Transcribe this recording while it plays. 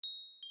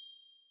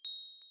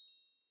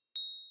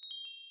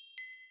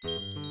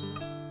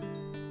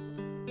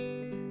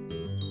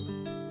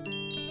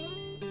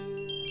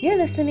You're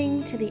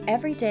listening to the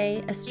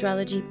Everyday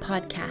Astrology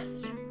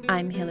Podcast.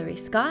 I'm Hilary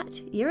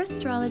Scott, your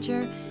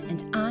astrologer,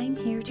 and I'm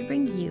here to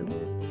bring you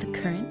the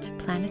current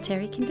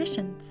planetary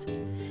conditions.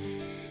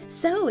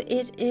 So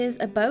it is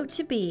about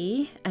to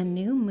be a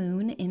new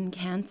moon in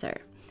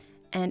Cancer,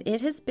 and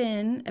it has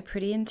been a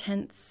pretty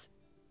intense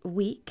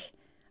week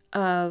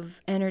of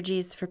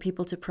energies for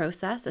people to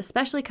process,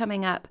 especially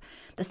coming up.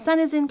 The sun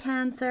is in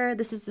Cancer.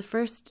 This is the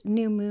first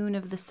new moon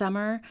of the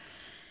summer.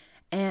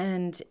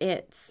 And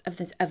it's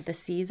of the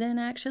season,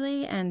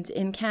 actually. And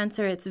in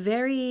Cancer, it's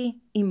very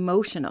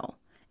emotional.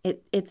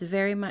 It's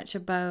very much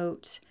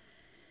about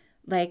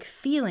like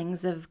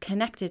feelings of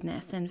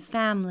connectedness and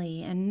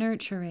family and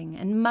nurturing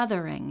and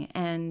mothering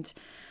and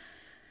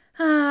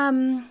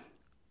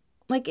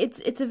like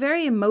it's a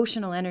very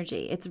emotional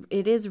energy.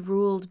 It is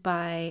ruled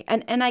by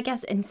and I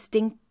guess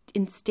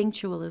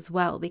instinctual as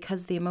well,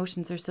 because the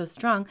emotions are so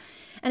strong.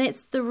 And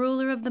it's the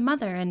ruler of the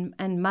mother,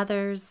 and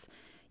mothers,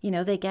 you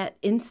know, they get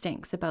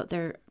instincts about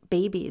their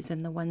babies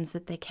and the ones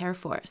that they care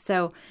for.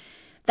 So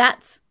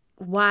that's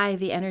why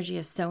the energy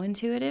is so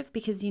intuitive,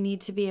 because you need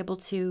to be able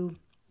to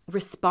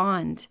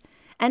respond.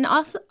 And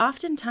also,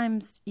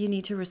 oftentimes, you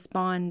need to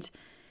respond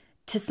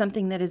to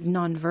something that is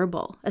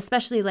nonverbal,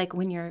 especially like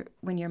when you're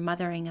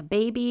mothering a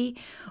baby,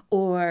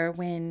 or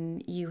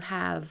when you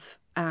have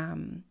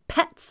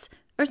pets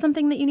or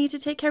something that you need to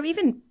take care of,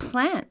 even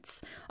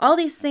plants. All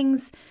these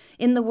things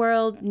in the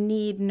world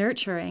need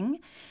nurturing.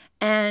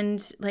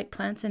 And like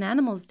plants and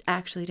animals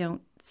actually don't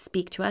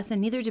speak to us,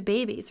 and neither do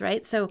babies,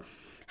 right? So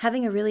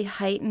having a really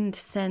heightened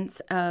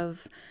sense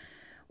of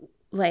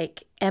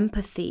like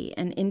empathy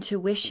and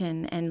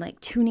intuition and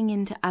like tuning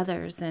into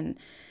others and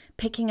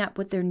picking up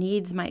what their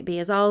needs might be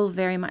is all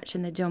very much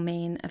in the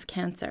domain of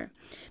Cancer.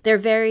 They're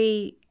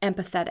very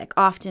empathetic.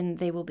 Often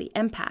they will be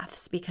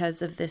empaths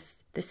because of this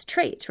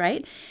trait,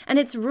 right? And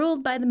it's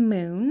ruled by the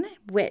moon,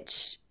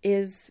 which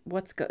is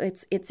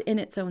it's in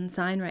its own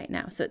sign right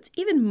now. So it's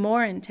even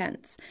more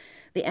intense,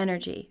 the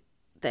energy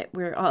that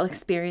we're all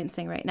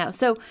experiencing right now.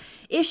 So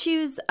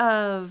issues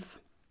of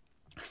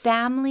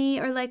family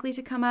are likely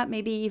to come up.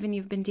 Maybe even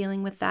you've been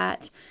dealing with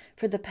that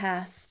for the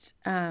past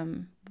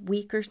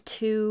week or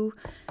two,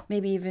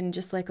 maybe even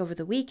just like over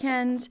the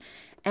weekend.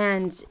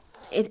 And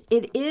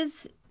it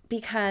is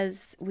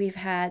because we've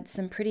had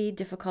some pretty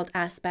difficult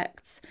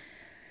aspects.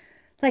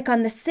 Like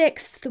on the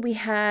 6th, we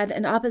had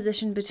an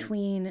opposition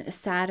between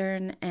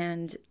Saturn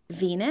and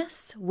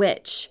Venus,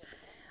 which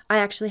I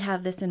actually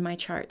have this in my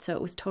chart, so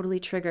it was totally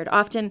triggered.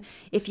 Often,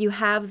 if you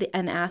have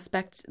an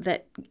aspect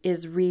that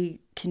is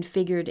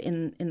reconfigured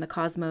in the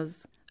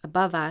cosmos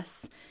above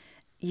us,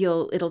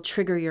 it'll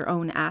trigger your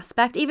own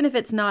aspect, even if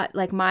it's not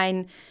like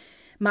mine.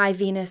 My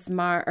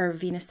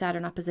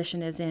Venus-Saturn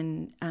opposition is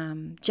in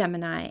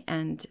Gemini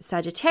and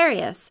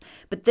Sagittarius,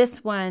 but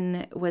this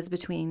one was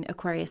between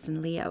Aquarius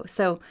and Leo.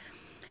 So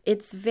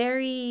it's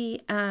very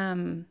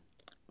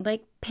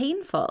like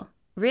painful,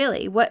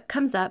 really. What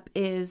comes up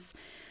is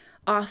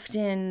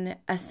often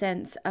a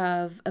sense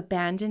of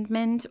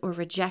abandonment or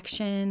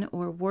rejection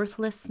or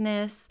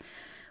worthlessness,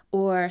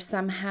 or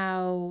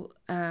somehow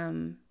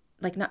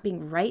like not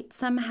being right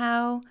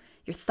somehow.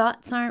 Your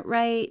thoughts aren't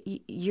right.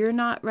 You're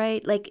not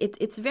right. Like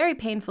it's very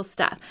painful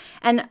stuff.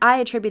 And I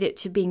attribute it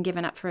to being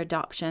given up for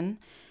adoption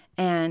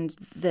and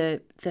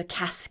the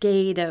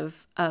cascade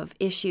of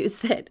issues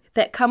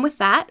that come with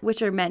that,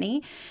 which are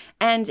many.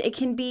 And it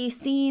can be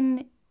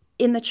seen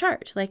in the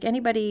chart. Like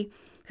anybody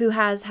who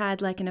has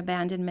had like an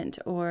abandonment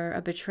or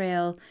a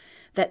betrayal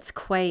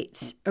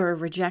or a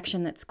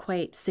rejection that's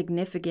quite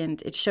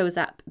significant, it shows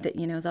up that,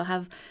 you know, they'll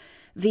have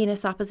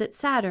Venus opposite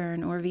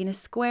Saturn or Venus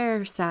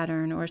square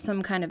Saturn or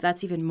some kind of,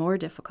 that's even more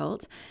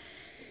difficult.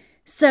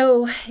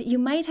 So you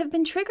might have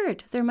been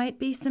triggered. There might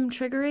be some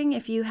triggering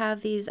if you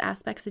have these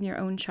aspects in your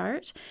own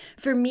chart.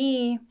 For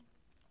me,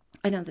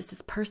 I know this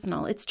is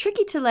personal. It's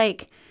tricky to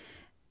like,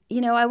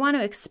 you know, I want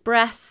to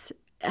express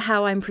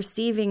how I'm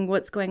perceiving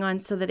what's going on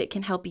so that it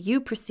can help you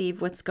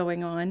perceive what's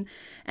going on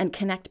and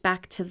connect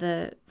back to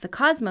the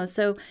cosmos.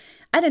 So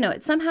I don't know,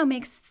 it somehow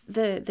makes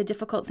the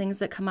difficult things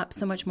that come up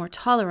so much more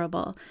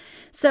tolerable.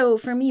 So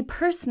for me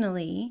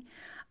personally,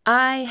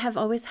 I have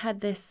always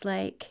had this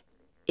like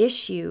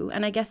issue,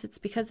 and I guess it's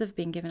because of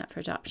being given up for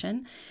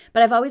adoption,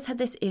 but I've always had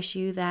this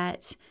issue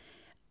that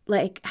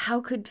like,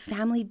 how could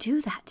family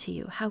do that to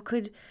you? How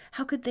could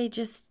they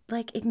just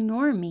like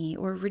ignore me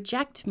or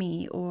reject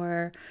me,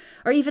 or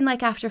even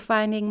like after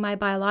finding my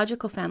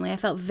biological family, I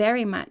felt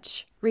very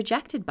much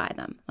rejected by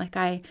them. Like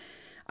I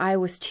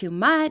was too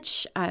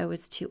much. I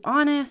was too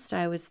honest.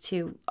 I was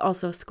too,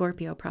 also a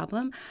Scorpio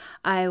problem.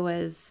 I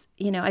was,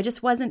 you know, I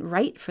just wasn't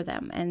right for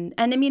them. And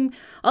I mean,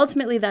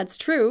 ultimately that's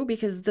true,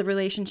 because the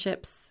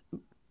relationships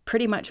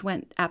pretty much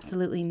went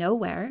absolutely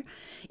nowhere.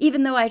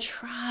 Even though I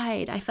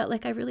felt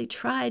like I really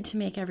tried to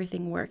make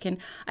everything work. And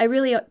I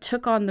really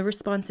took on the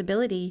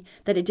responsibility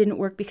that it didn't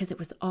work because it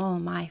was all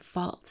my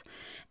fault.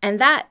 And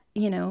that,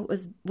 you know,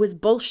 was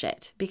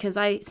bullshit, because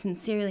I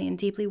sincerely and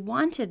deeply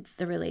wanted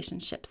the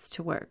relationships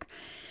to work.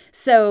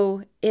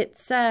 So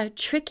it's a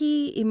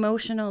tricky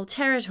emotional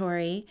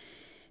territory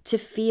to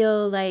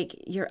feel like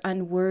you're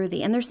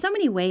unworthy. And there's so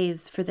many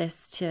ways for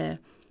this to,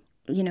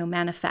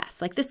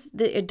 manifest. Like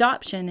the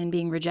adoption and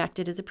being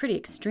rejected is a pretty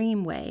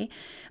extreme way,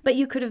 but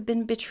you could have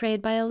been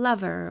betrayed by a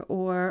lover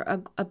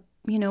or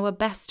a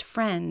best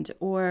friend,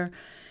 or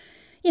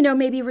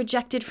maybe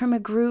rejected from a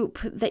group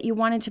that you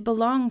wanted to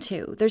belong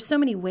to. There's so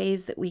many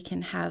ways that we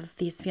can have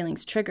these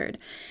feelings triggered.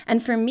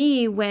 And for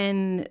me,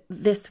 when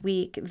this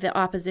week the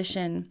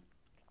opposition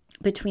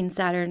between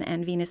Saturn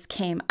and Venus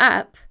came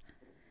up,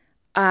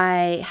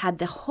 I had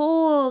the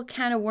whole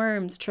can of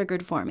worms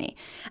triggered for me.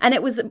 And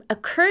it was a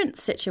current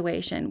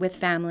situation with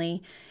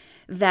family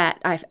that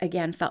I,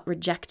 again, felt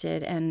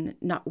rejected and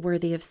not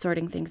worthy of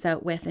sorting things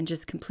out with, and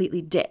just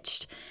completely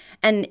ditched.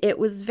 And it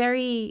was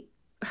very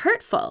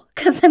hurtful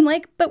because I'm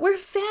like, but we're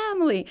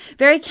family.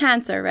 Very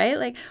Cancer, right?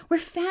 Like, we're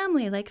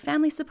family. Like,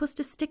 family's supposed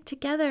to stick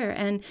together.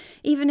 And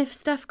even if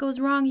stuff goes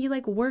wrong, you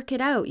work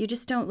it out. You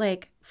just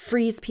don't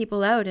freeze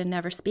people out and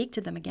never speak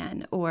to them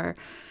again. Or,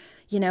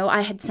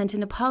 I had sent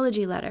an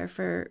apology letter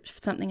for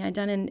something I'd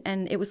done,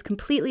 and it was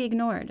completely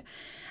ignored.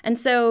 And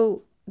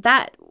so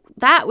that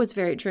was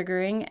very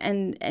triggering.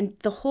 And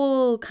the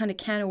whole kind of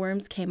can of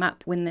worms came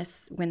up when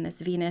this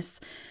Venus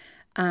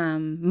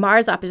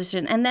Mars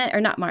opposition, and then, or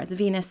not Mars,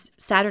 Venus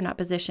Saturn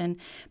opposition,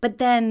 but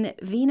then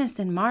Venus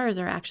and Mars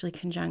are actually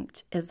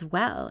conjunct as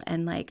well,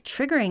 and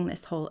triggering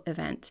this whole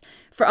event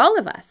for all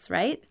of us,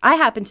 right? I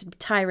happen to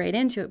tie right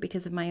into it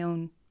because of my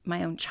own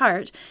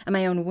chart and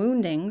my own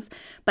woundings,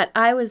 but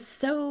I was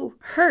so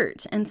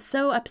hurt and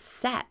so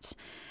upset,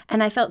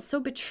 and I felt so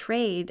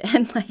betrayed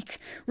and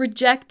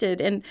rejected,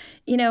 and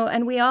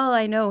and we all,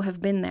 I know,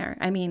 have been there.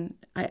 I mean,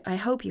 I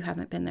hope you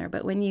haven't been there,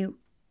 but when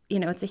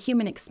it's a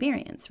human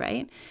experience,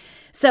 right?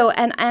 So,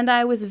 and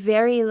I was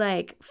very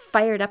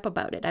fired up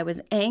about it. I was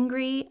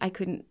angry. I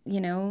couldn't,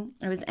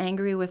 I was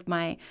angry with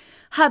my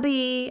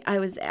hubby.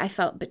 I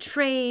felt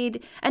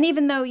betrayed. And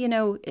even though,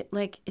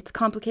 it's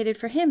complicated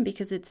for him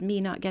because it's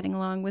me not getting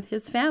along with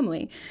his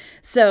family.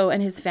 So,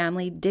 and his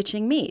family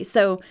ditching me.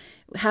 So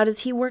how does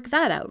he work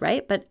that out,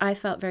 right? But I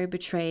felt very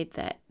betrayed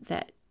that,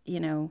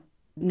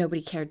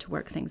 nobody cared to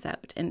work things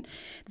out. And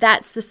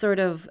that's the sort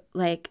of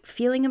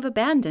feeling of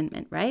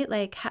abandonment,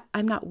 right?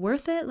 I'm not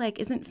worth it.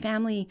 Isn't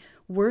family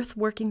worth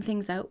working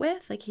things out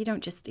with? You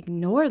don't just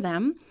ignore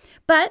them.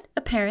 But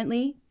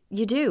apparently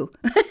you do.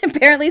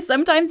 Apparently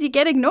sometimes you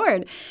get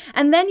ignored.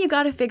 And then you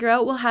got to figure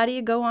out, well, how do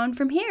you go on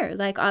from here?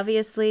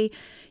 Obviously,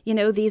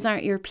 these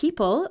aren't your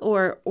people,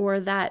 or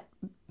that,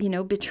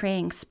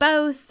 betraying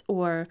spouse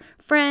or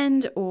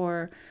friend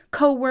or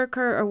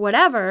coworker or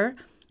whatever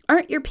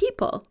aren't your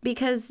people,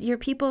 because your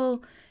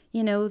people,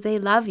 they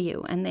love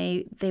you, and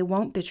they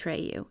won't betray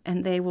you,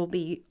 and they will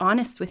be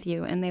honest with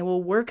you, and they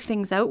will work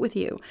things out with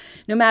you.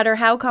 No matter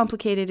how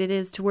complicated it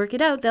is to work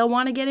it out, they'll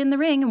want to get in the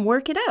ring and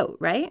work it out,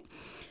 right?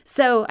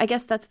 So I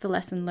guess that's the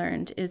lesson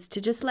learned, is to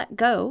just let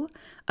go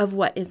of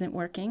what isn't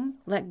working,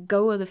 let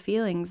go of the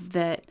feelings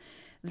that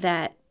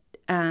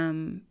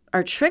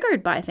are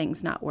triggered by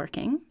things not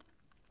working.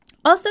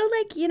 Also,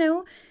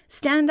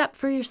 stand up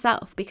for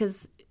yourself,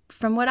 because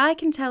from what I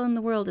can tell in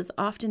the world is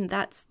often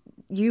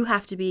you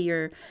have to be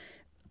your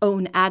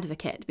own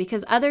advocate,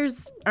 because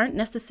others aren't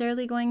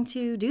necessarily going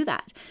to do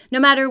that. No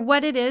matter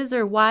what it is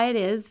or why it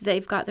is,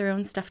 they've got their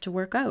own stuff to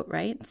work out,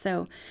 right?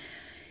 So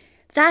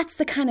that's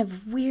the kind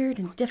of weird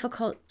and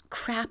difficult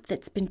crap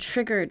that's been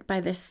triggered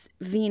by this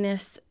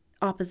Venus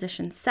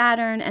opposition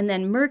Saturn. And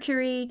then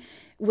Mercury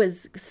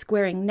was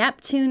squaring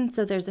Neptune,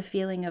 so there's a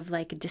feeling of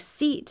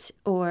deceit,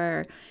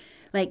 or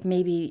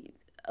maybe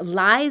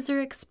lies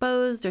are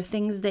exposed, or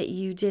things that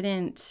you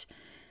didn't,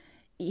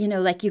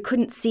 you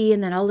couldn't see,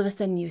 and then all of a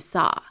sudden you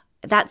saw.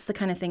 That's the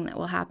kind of thing that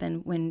will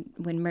happen when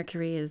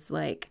Mercury is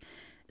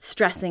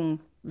stressing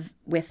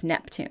with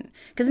Neptune,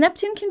 because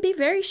Neptune can be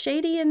very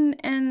shady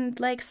and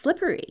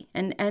slippery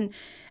and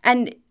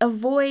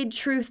avoid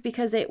truth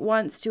because it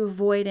wants to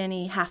avoid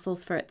any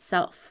hassles for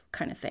itself,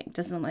 kind of thing.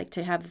 Doesn't like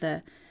to have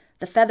the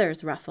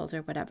feathers ruffled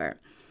or whatever.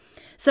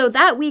 So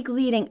that week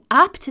leading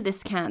up to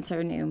this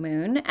Cancer new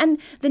moon, and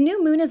the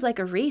new moon is like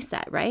a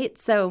reset, right?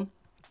 So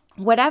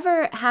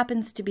whatever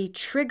happens to be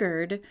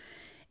triggered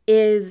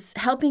is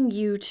helping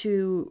you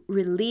to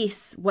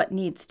release what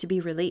needs to be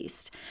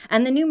released.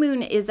 And the new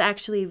moon is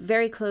actually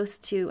very close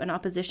to an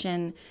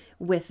opposition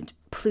with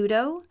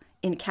Pluto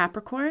in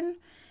Capricorn,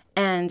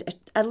 and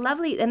a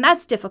lovely, and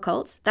that's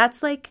difficult. That's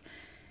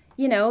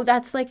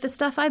that's the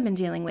stuff I've been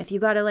dealing with. You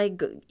got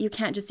to you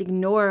can't just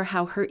ignore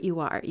how hurt you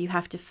are. You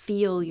have to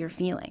feel your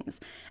feelings.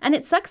 And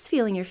it sucks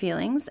feeling your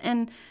feelings.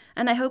 And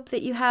I hope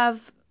that you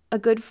have a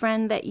good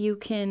friend that you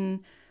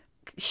can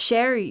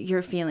share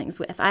your feelings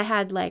with. I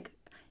had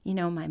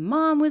my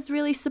mom was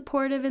really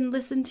supportive and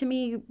listened to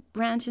me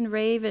rant and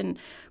rave and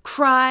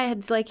cry. I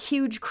had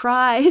huge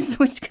cries,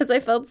 because I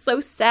felt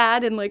so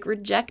sad and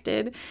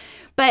rejected.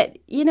 But,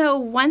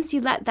 once you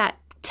let that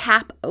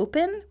tap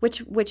open,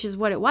 which is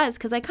what it was,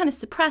 because I kind of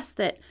suppressed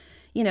that,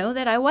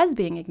 that I was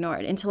being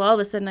ignored until all of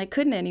a sudden I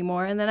couldn't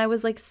anymore. And then I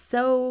was like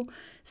so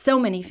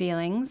many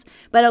feelings,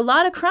 but a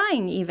lot of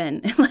crying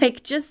even,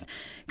 like just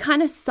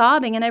kind of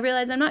sobbing. And I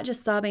realized I'm not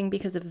just sobbing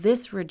because of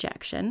this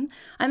rejection,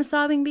 I'm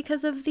sobbing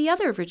because of the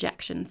other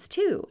rejections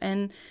too.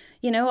 And,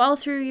 all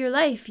through your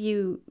life,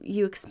 you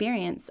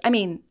experience, I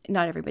mean,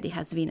 not everybody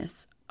has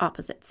Venus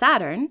opposite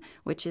Saturn,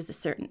 which is a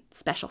certain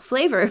special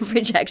flavor of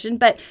rejection,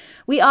 but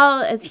we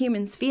all as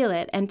humans feel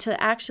it. And to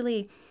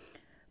actually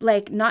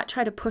like not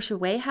try to push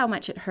away how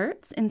much it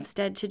hurts,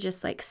 instead to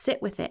just like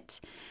sit with it.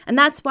 And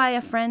that's why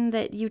a friend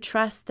that you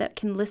trust, that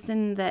can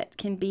listen, that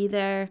can be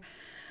there,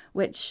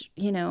 which,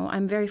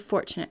 I'm very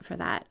fortunate for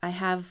that. I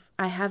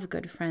have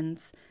good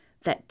friends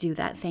that do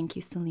that. Thank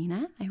you,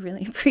 Selena. I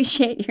really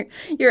appreciate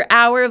your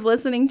hour of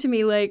listening to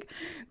me like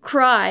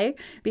cry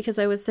because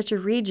I was such a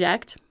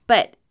reject.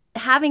 But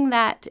having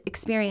that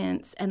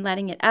experience and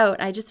letting it out,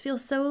 I just feel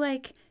so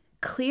like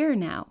clear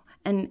now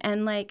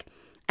and like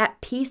at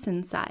peace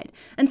inside.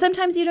 And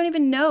sometimes you don't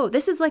even know.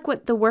 This is like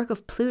what the work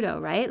of Pluto,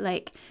 right?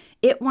 Like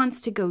it wants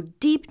to go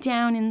deep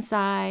down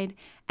inside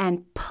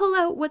and pull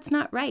out what's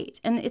not right.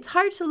 And it's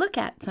hard to look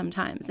at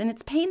sometimes, and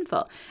it's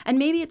painful. And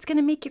maybe it's going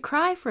to make you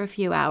cry for a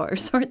few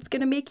hours, or it's going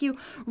to make you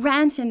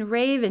rant and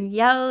rave and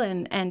yell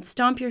and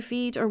stomp your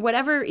feet, or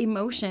whatever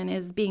emotion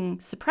is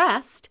being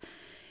suppressed.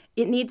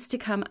 It needs to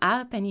come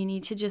up, and you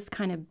need to just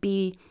kind of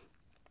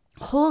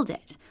hold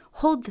it.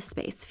 Hold the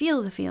space,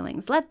 feel the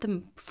feelings, let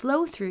them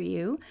flow through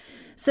you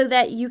so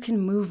that you can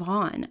move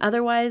on.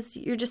 Otherwise,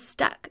 you're just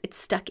stuck. It's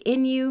stuck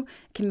in you.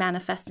 It can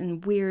manifest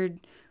in weird,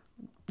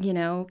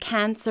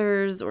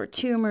 cancers or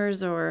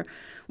tumors or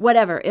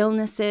whatever,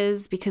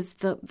 illnesses, because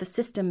the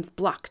system's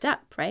blocked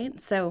up,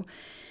 right? So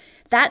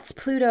that's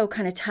Pluto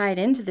kind of tied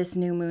into this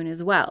new moon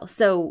as well.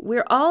 So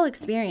we're all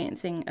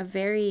experiencing a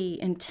very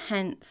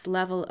intense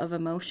level of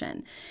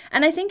emotion.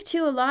 And I think,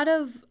 too, a lot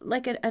of,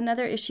 like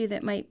another issue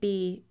that might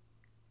be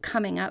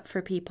coming up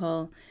for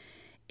people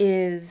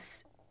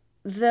is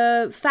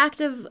the fact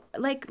of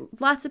like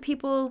lots of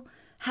people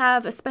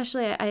have,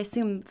 especially I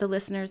assume the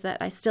listeners that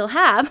I still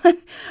have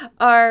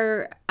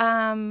are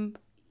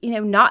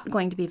not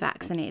going to be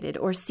vaccinated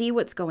or see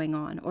what's going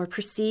on or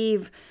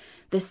perceive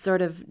this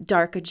sort of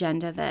dark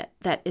agenda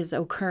that is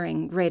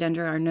occurring right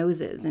under our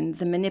noses, and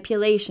the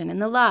manipulation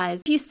and the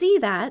lies. If you see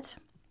that,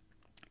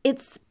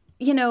 it's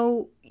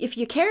if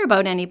you care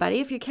about anybody,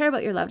 if you care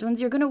about your loved ones,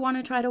 you're going to want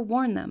to try to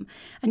warn them,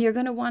 and you're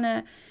going to want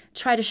to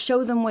try to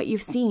show them what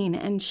you've seen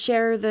and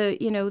share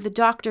the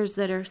doctors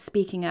that are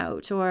speaking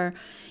out, or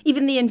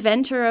even the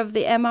inventor of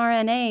the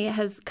mRNA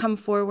has come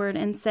forward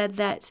and said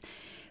that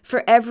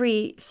for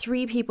every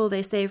 3 people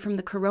they save from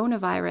the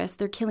coronavirus,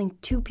 they're killing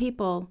 2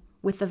 people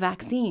with the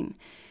vaccine.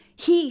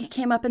 He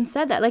came up and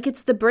said that, like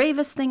it's the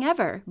bravest thing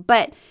ever.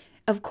 But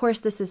of course,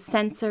 this is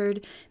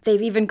censored.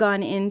 They've even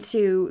gone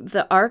into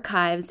the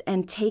archives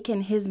and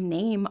taken his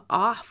name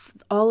off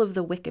all of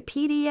the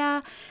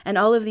Wikipedia and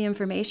all of the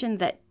information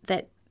that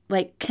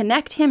like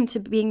connect him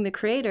to being the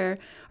creator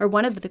or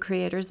one of the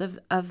creators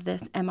of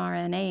this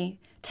mRNA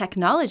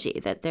technology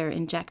that they're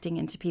injecting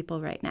into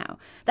people right now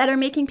that are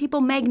making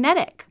people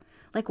magnetic.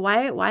 Like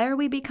why are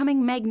we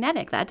becoming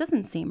magnetic? That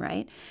doesn't seem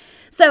right.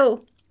 So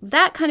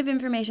that kind of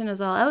information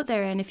is all out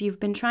there. And if you've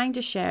been trying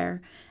to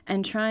share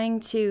and trying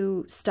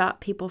to stop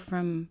people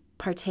from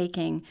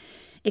partaking,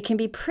 it can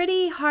be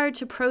pretty hard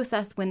to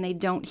process when they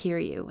don't hear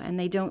you and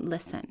they don't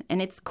listen.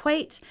 And it's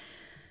quite,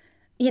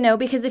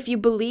 because if you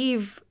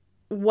believe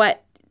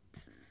what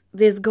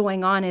is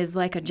going on is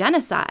like a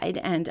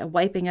genocide and a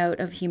wiping out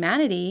of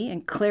humanity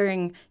and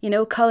clearing,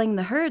 culling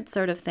the herd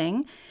sort of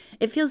thing,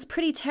 it feels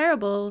pretty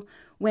terrible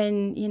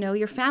when,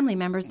 your family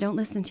members don't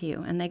listen to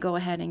you and they go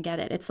ahead and get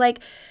it. It's like,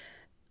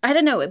 I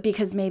don't know,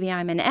 because maybe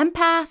I'm an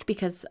empath,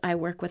 because I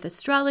work with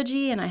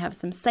astrology and I have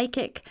some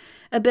psychic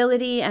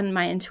ability and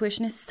my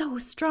intuition is so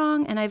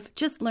strong, and I've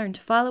just learned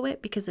to follow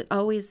it because it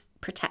always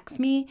protects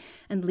me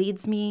and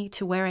leads me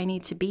to where I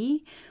need to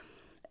be.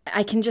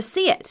 I can just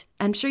see it.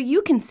 I'm sure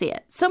you can see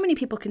it. So many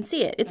people can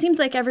see it. It seems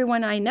like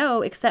everyone I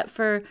know, except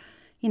for,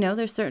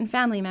 there's certain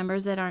family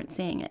members that aren't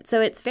seeing it.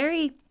 So it's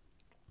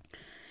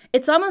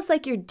almost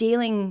like you're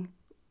dealing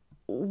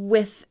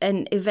with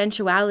an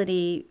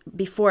eventuality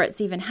before it's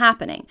even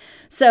happening.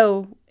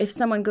 So if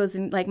someone goes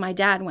in, like my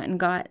dad went and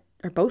got,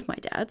 or both my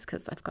dads,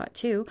 because I've got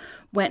 2,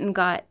 went and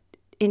got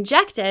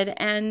injected,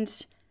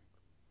 and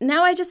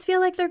now I just feel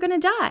like they're going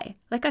to die.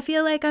 Like I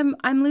feel like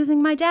I'm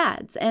losing my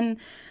dads and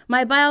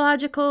my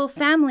biological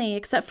family,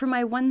 except for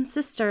my one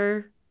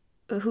sister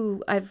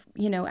who I've,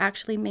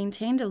 actually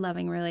maintained a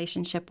loving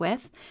relationship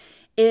with,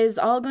 is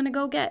all going to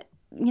go get,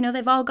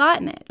 they've all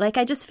gotten it. Like,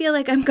 I just feel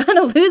like I'm kind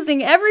of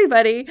losing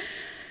everybody.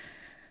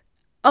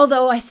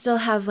 Although I still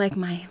have like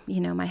my,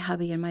 my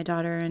hubby and my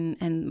daughter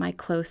and my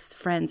close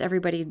friends,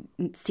 everybody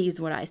sees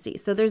what I see.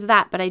 So there's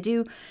that. But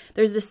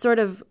there's this sort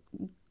of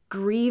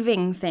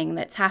grieving thing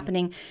that's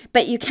happening,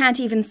 but you can't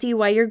even see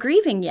why you're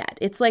grieving yet.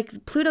 It's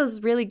like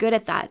Pluto's really good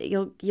at that.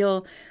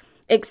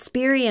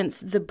 experience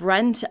the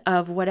brunt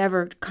of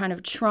whatever kind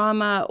of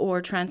trauma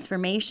or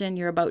transformation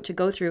you're about to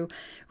go through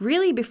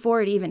really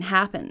before it even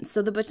happens.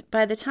 So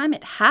by the time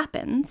it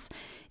happens,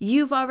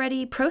 you've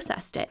already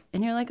processed it.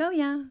 And you're like, oh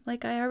yeah,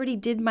 like I already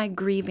did my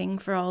grieving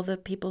for all the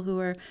people who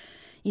are,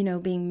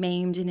 being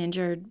maimed and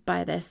injured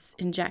by this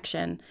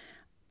injection.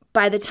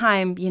 By the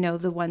time,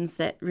 the ones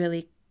that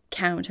really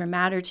count or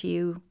matter to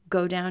you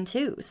go down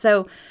too.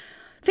 So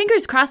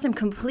fingers crossed I'm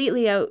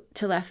completely out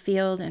to left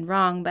field and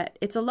wrong, but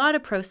it's a lot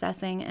of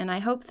processing. And I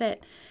hope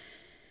that,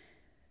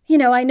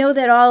 I know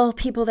that all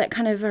people that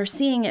kind of are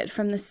seeing it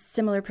from this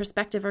similar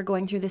perspective are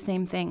going through the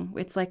same thing.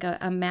 It's like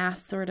a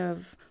mass sort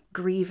of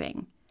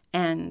grieving.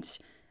 And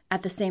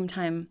at the same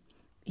time,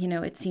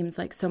 it seems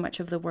like so much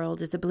of the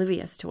world is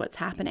oblivious to what's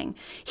happening.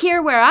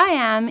 Here where I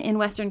am in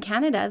Western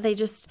Canada, they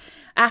just,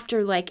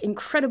 after like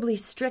incredibly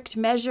strict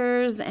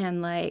measures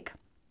and like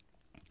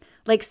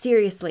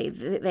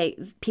seriously,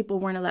 people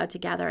weren't allowed to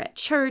gather at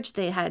church.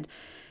 They had,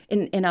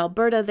 in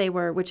Alberta,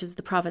 which is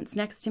the province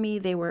next to me,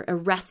 they were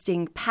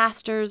arresting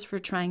pastors for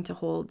trying to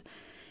hold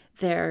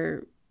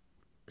their,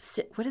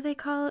 what do they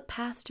call it?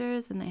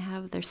 Pastors, and they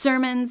have their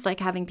sermons, like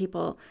having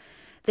people,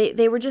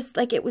 they were just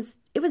like, it was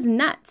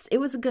nuts. It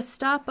was a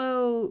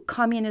Gestapo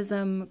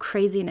communism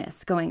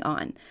craziness going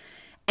on.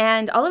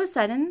 And all of a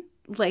sudden,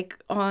 like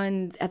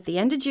at the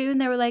end of June,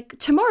 they were like,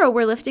 tomorrow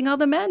we're lifting all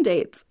the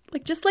mandates.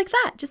 Like just like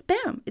that, just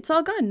bam, it's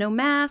all gone. No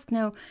mask,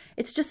 no,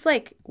 it's just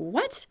like,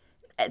 what?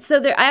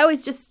 So I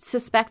always just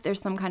suspect there's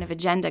some kind of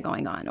agenda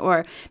going on.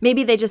 Or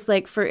maybe they just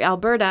like, for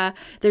Alberta,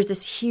 there's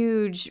this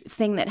huge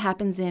thing that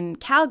happens in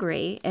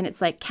Calgary, and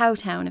it's like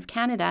Cowtown of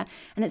Canada,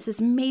 and it's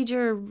this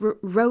major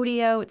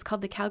rodeo. It's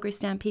called the Calgary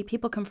Stampede.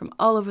 People come from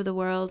all over the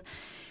world.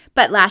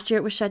 But last year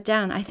it was shut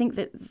down. I think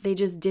that they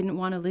just didn't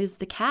want to lose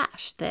the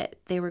cash that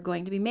they were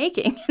going to be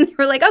making. And they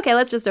were like, okay,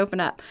 let's just open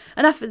up.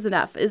 Enough is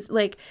enough. Is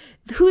like,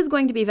 who's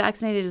going to be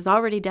vaccinated has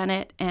already done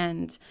it,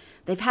 and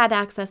they've had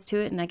access to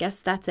it, and I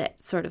guess that's it,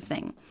 sort of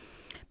thing.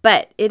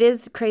 But it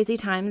is crazy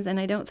times, and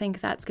I don't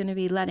think that's going to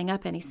be letting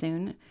up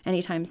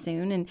anytime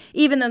soon. And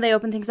even though they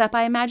open things up,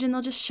 I imagine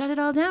they'll just shut it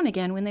all down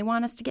again when they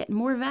want us to get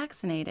more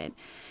vaccinated.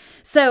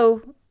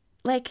 So,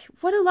 like,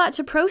 what a lot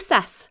to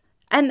process.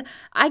 And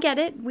I get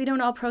it. We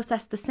don't all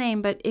process the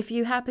same. But if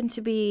you happen to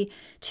be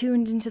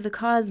tuned into the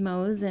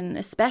cosmos, and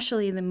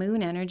especially the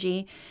moon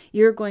energy,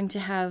 you're going to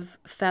have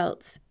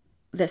felt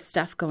this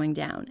stuff going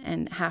down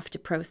and have to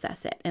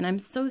process it. And I'm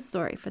so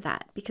sorry for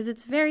that, because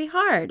it's very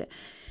hard.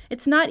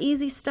 It's not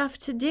easy stuff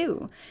to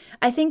do.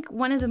 I think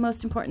one of the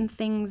most important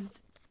things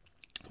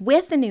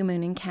with the new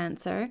moon in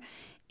Cancer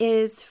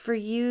is for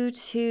you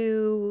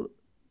to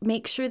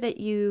make sure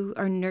that you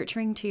are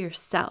nurturing to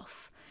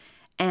yourself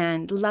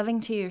and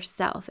loving to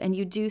yourself, and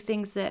you do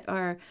things that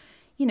are,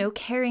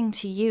 caring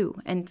to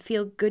you and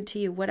feel good to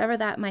you, whatever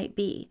that might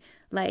be.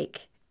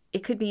 Like,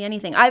 it could be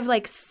anything. I've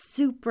like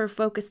super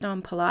focused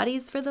on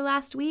Pilates for the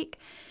last week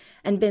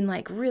and been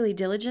like really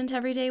diligent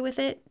every day with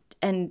it.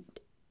 And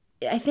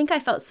I think I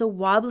felt so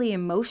wobbly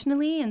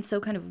emotionally and so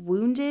kind of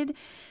wounded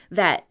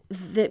that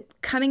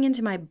coming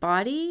into my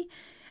body,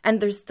 and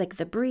there's like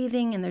the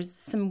breathing, and there's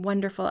some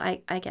wonderful,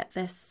 I get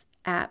this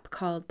app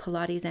called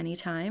Pilates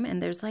Anytime,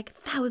 and there's like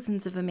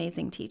thousands of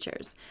amazing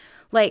teachers.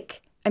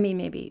 Like, I mean,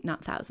 maybe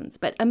not thousands,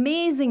 but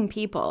amazing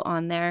people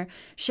on there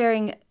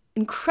sharing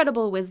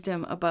incredible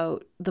wisdom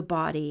about the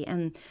body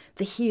and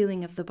the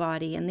healing of the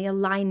body and the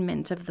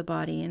alignment of the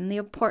body and the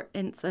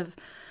importance of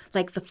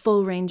like the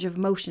full range of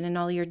motion in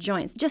all your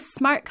joints. Just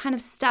smart kind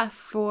of stuff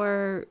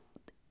for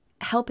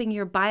helping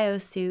your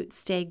biosuit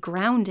stay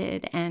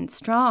grounded and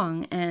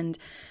strong, and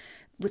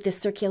with the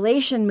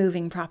circulation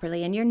moving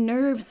properly and your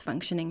nerves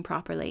functioning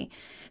properly.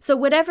 So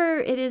whatever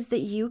it is that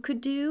you could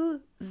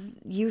do,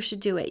 you should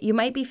do it. You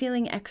might be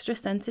feeling extra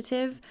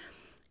sensitive.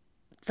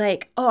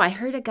 Like, oh, I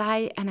heard a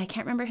guy, and I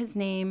can't remember his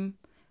name,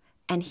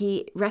 and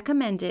he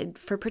recommended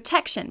for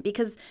protection,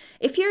 because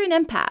if you're an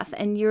empath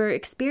and you're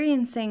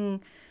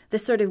experiencing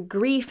this sort of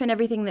grief and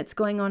everything that's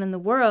going on in the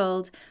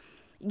world,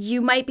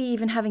 you might be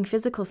even having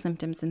physical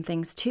symptoms and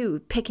things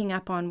too, picking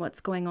up on what's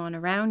going on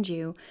around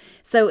you.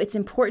 So it's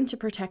important to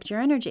protect your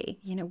energy.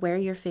 Wear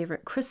your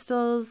favorite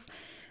crystals,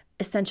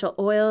 essential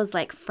oils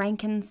like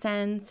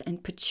frankincense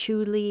and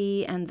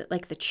patchouli, and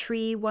like the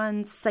tree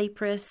ones,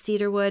 cypress,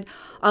 cedarwood.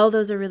 All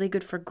those are really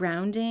good for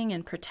grounding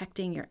and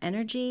protecting your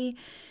energy.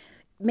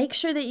 Make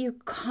sure that you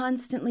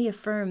constantly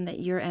affirm that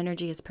your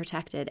energy is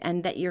protected,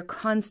 and that you're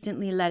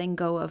constantly letting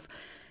go of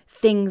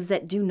things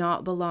that do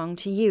not belong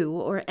to you,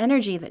 or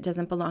energy that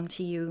doesn't belong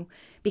to you.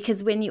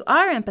 Because when you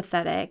are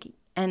empathetic,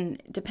 and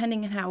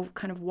depending on how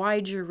kind of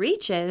wide your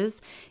reach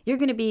is, you're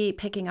going to be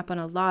picking up on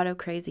a lot of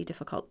crazy,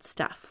 difficult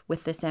stuff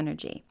with this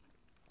energy.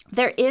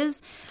 There is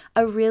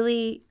a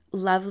really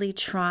lovely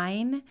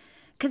trine,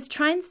 because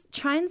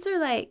trines are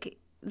like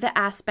the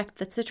aspect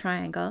that's a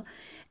triangle,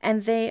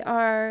 and they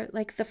are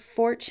like the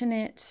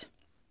fortunate,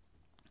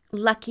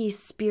 lucky,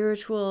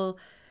 spiritual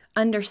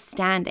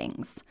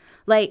understandings.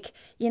 Like,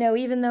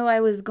 even though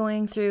I was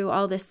going through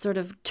all this sort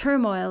of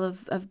turmoil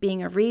of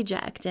being a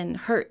reject and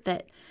hurt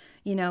that,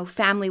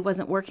 family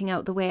wasn't working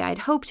out the way I'd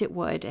hoped it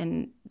would,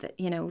 and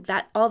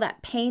that all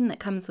that pain that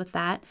comes with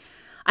that,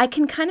 I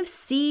can kind of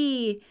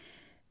see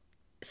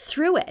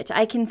through it.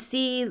 I can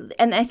see,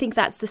 and I think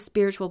that's the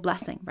spiritual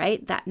blessing,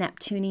 right? That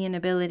Neptunian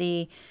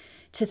ability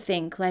to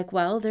think like,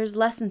 well, there's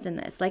lessons in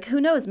this. Like,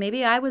 who knows?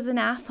 Maybe I was an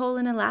asshole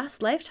in a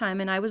last lifetime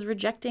and I was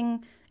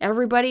rejecting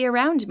everybody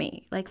around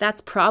me. Like,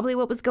 that's probably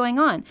what was going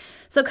on.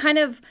 So kind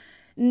of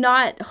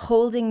not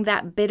holding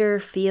that bitter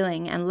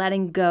feeling and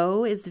letting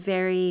go is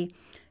very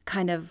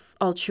kind of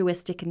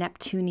altruistic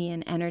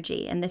Neptunian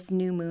energy. And this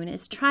new moon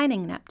is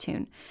trining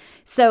Neptune.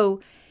 So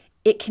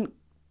it can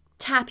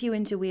tap you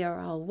into we are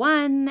all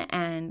one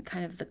and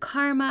kind of the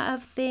karma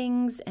of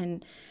things,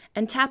 and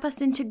tap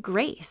us into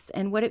grace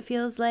and what it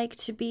feels like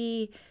to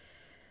be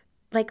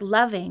like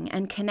loving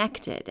and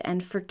connected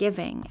and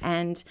forgiving,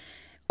 and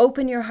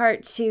open your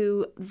heart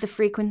to the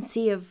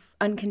frequency of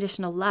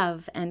unconditional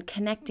love and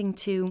connecting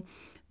to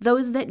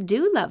those that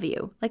do love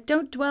you. Like,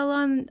 don't dwell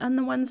on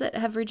the ones that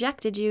have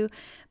rejected you,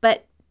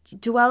 but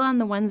dwell on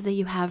the ones that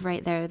you have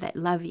right there that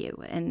love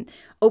you, and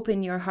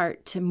open your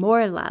heart to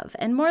more love,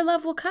 and more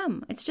love will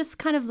come. It's just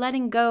kind of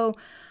letting go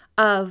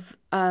of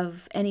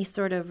any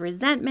sort of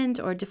resentment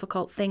or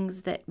difficult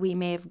things that we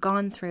may have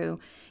gone through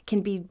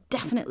can be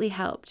definitely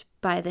helped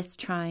by this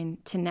trine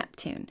to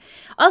Neptune.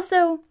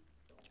 Also,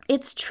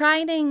 it's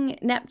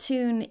trining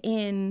Neptune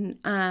in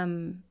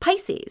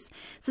Pisces.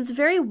 So it's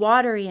very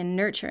watery and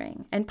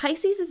nurturing. And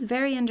Pisces is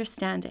very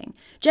understanding.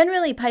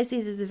 Generally,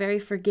 Pisces is a very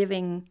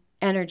forgiving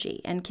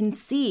energy and can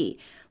see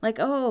like,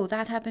 oh,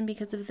 that happened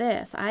because of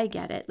this. I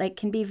get it. Like,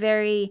 can be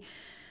very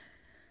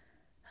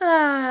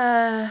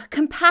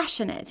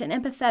compassionate and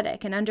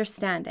empathetic and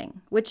understanding,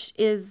 which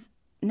is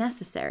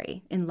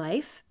necessary in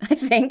life, I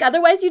think.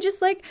 Otherwise, you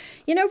just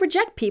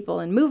reject people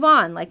and move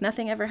on like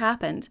nothing ever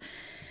happened.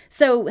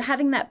 So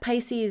having that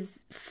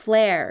Pisces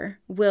flair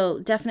will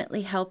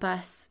definitely help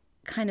us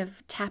kind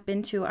of tap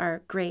into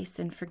our grace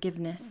and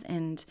forgiveness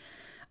and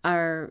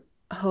our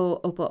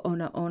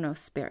Ho'oponopono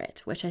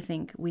spirit, which I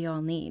think we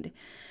all need.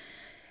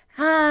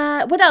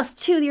 What else?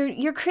 Too,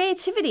 your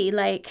creativity,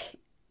 like,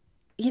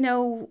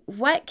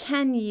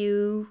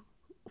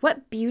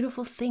 what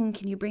beautiful thing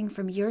can you bring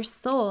from your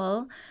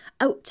soul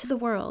out to the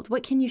world?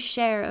 What can you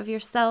share of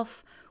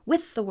yourself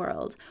with the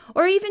world?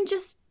 Or even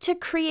just to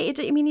create.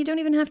 I mean, you don't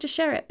even have to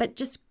share it, but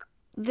just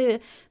the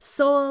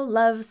soul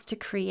loves to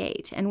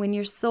create. And when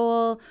your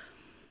soul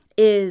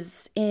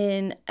is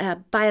in a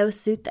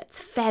biosuit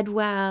that's fed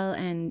well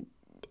and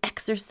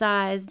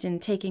exercised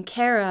and taken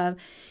care of,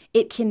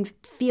 it can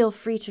feel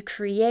free to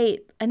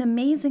create an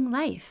amazing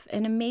life,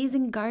 an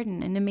amazing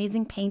garden, an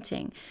amazing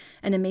painting,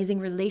 an amazing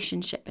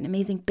relationship, an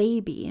amazing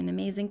baby, an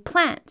amazing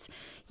plant,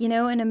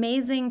 an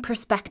amazing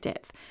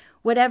perspective.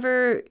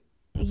 Whatever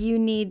you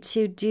need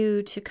to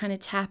do to kind of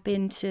tap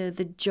into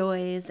the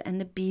joys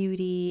and the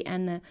beauty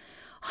and the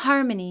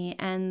harmony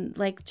and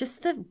like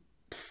just the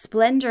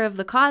splendor of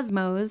the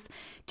cosmos,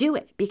 do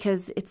it,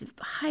 because it's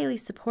highly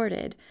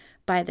supported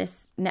by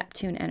this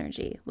Neptune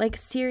energy. Like,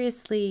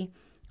 seriously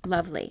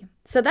lovely.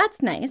 So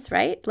that's nice,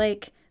 right?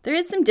 Like, there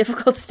is some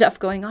difficult stuff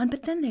going on,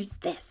 but then there's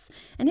this,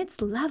 and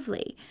it's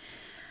lovely.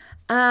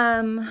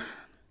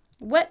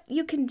 What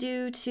you can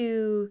do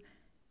to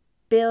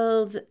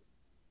build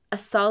a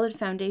solid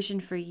foundation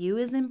for you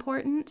is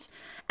important.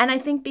 And I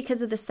think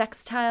because of the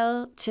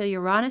sextile to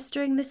Uranus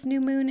during this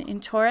new moon in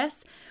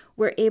Taurus,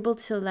 we're able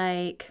to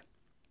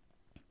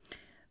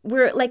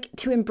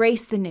to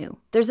embrace the new.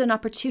 There's an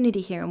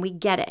opportunity here and we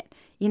get it.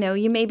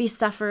 You may be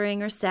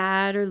suffering or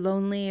sad or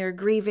lonely or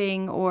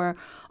grieving or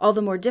all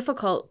the more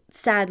difficult,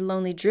 sad,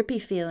 lonely, drippy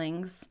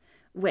feelings,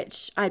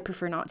 which I'd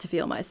prefer not to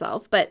feel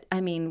myself. But I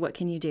mean, what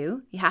can you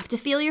do? You have to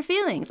feel your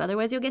feelings,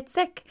 otherwise you'll get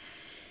sick.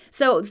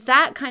 So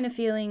that kind of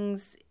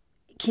feelings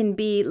can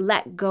be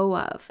let go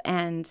of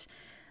and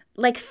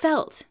like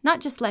felt,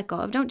 not just let go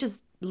of. Don't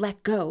just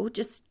let go,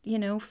 just,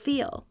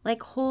 feel.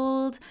 Like,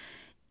 hold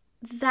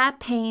that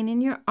pain in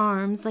your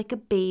arms like a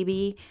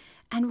baby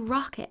and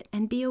rock it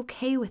and be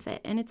okay with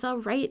it. And it's all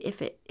right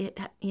if it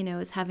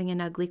is having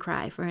an ugly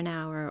cry for an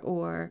hour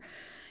or,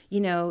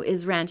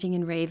 is ranting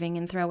and raving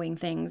and throwing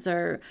things,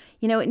 or,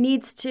 it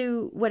needs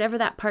to, whatever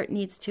that part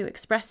needs to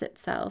express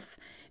itself,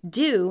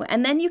 do.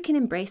 And then you can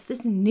embrace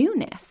this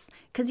newness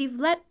because you've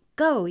let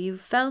go,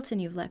 you've felt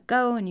and you've let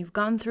go and you've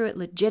gone through it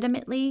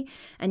legitimately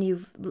and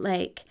you've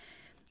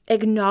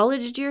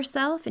acknowledged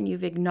yourself and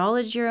you've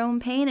acknowledged your own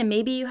pain, and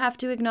maybe you have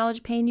to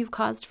acknowledge pain you've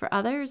caused for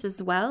others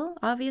as well.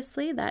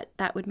 Obviously,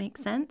 that would make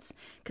sense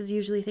because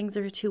usually things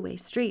are a two-way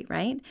street,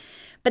 right?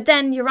 But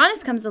then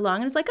Uranus comes along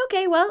and it's like,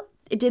 okay, well,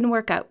 it didn't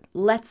work out.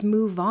 Let's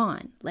move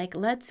on. Like,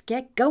 let's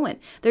get going.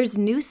 There's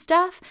new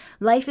stuff.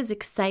 Life is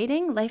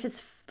exciting. Life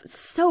is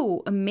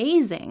so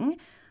amazing.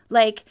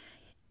 Like,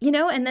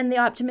 and then the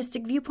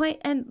optimistic viewpoint.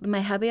 And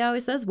my hubby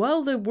always says,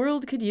 well, the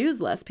world could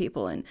use less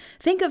people. And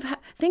think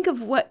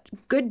of what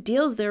good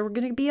deals there were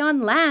going to be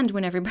on land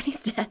when everybody's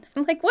dead.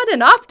 I'm like, what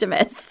an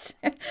optimist.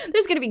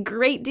 There's going to be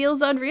great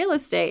deals on real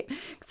estate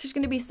because there's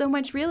going to be so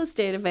much real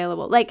estate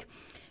available. Like,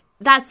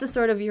 that's the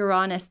sort of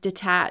Uranus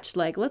detached,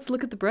 like, let's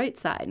look at the bright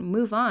side and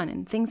move on.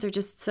 And things are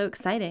just so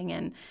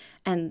exciting.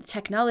 And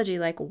technology,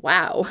 like,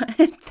 wow,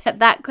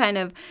 that kind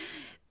of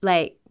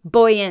like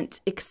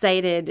buoyant,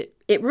 excited,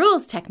 it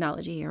rules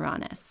technology,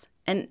 Uranus.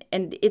 And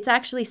it's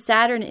actually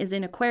Saturn is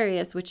in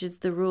Aquarius, which is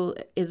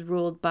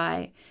co-ruled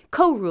by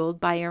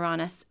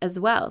Uranus as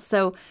well.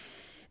 So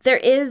there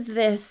is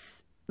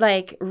this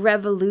like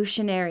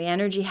revolutionary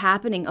energy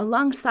happening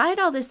alongside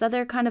all this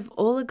other kind of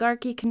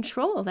oligarchy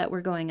control that we're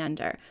going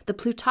under. The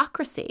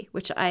plutocracy,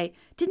 which I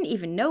didn't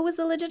even know was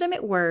a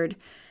legitimate word.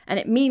 And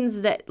it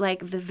means that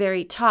like the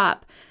very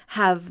top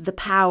have the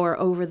power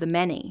over the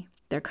many.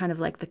 They're kind of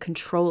like the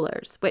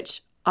controllers,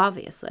 which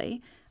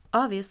obviously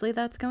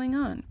that's going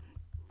on.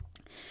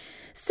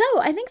 So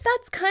I think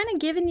that's kind of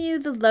given you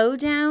the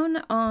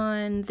lowdown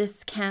on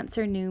this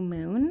Cancer new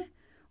moon,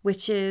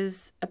 which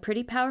is a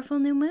pretty powerful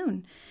new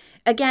moon.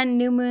 Again,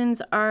 new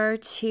moons are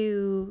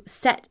to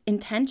set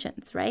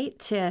intentions, right?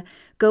 To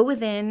go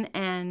within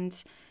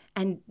and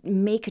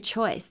make a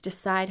choice,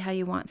 decide how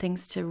you want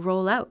things to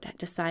roll out,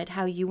 decide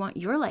how you want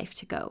your life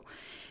to go.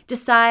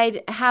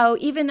 Decide how,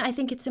 even I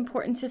think it's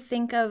important to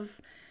think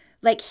of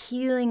like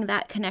healing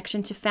that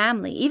connection to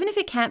family. Even if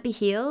it can't be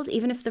healed,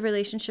 even if the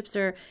relationships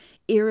are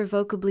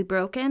irrevocably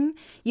broken,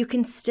 you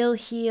can still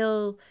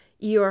heal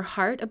your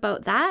heart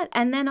about that,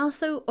 and then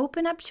also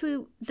open up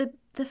to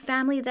the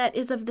family that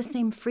is of the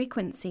same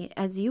frequency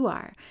as you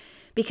are.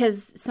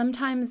 Because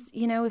sometimes,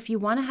 you know, if you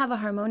want to have a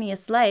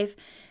harmonious life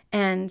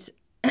and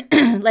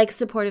like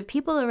supportive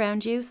people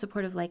around you,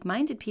 supportive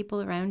like-minded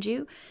people around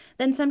you,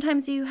 then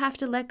sometimes you have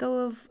to let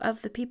go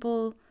of the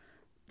people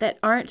that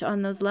aren't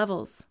on those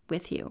levels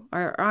with you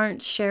or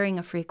aren't sharing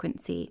a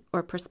frequency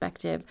or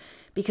perspective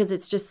because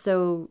it's just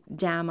so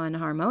damn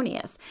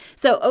unharmonious.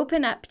 So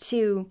open up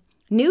to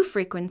new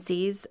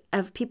frequencies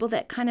of people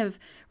that kind of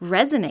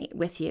resonate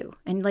with you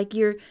and like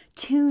you're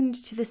tuned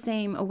to the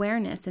same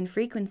awareness and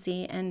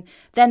frequency. And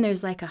then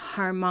there's like a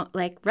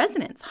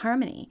resonance,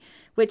 harmony,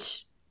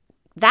 which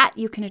that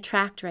you can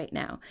attract right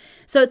now.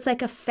 So it's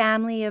like a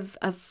family of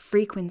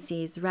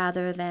frequencies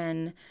rather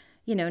than,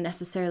 you know,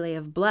 necessarily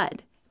of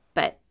blood.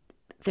 But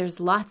there's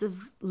lots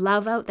of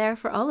love out there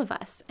for all of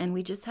us, and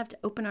we just have to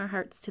open our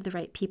hearts to the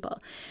right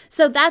people.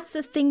 So that's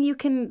the thing you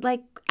can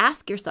like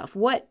ask yourself,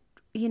 what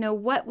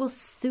will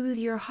soothe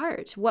your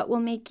heart? What will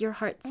make your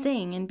heart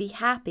sing and be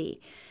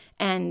happy?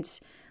 And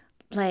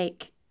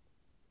like,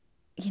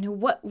 you know,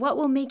 what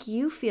will make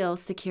you feel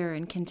secure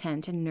and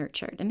content and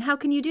nurtured? And how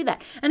can you do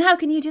that? And how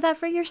can you do that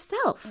for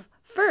yourself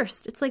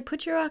first? It's like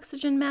put your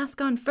oxygen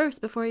mask on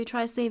first before you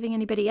try saving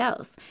anybody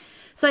else.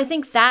 So I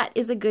think that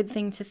is a good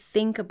thing to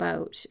think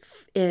about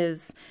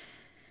is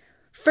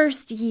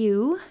first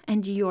you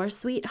and your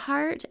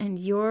sweetheart and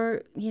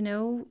your, you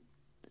know,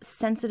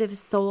 sensitive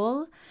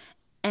soul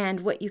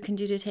and what you can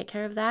do to take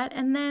care of that.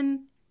 And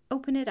then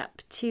open it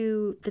up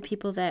to the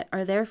people that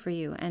are there for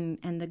you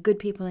and the good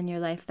people in your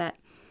life that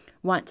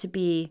want to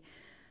be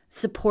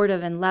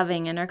supportive and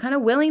loving and are kind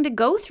of willing to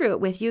go through it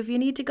with you if you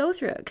need to go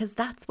through it, because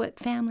that's what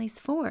family's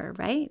for,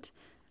 right?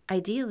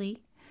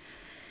 Ideally.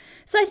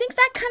 So I think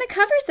that kind of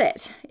covers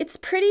it. It's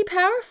pretty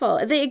powerful.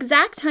 The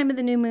exact time of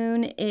the new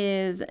moon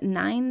is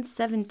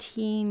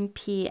 9:17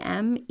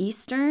 p.m.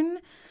 Eastern.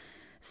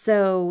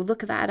 So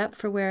look that up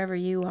for wherever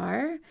you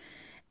are.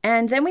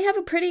 And then we have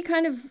a pretty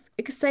kind of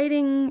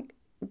exciting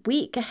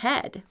week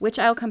ahead, which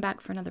I'll come back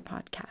for another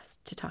podcast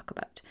to talk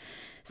about.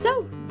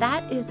 So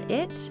that is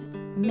it.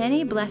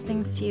 Many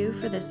blessings to you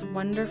for this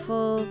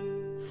wonderful,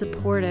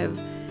 supportive,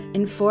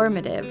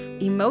 informative,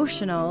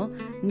 emotional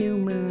new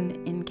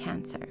moon in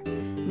Cancer.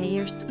 May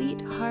your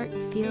sweet heart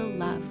feel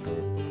love.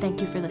 Thank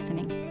you for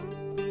listening.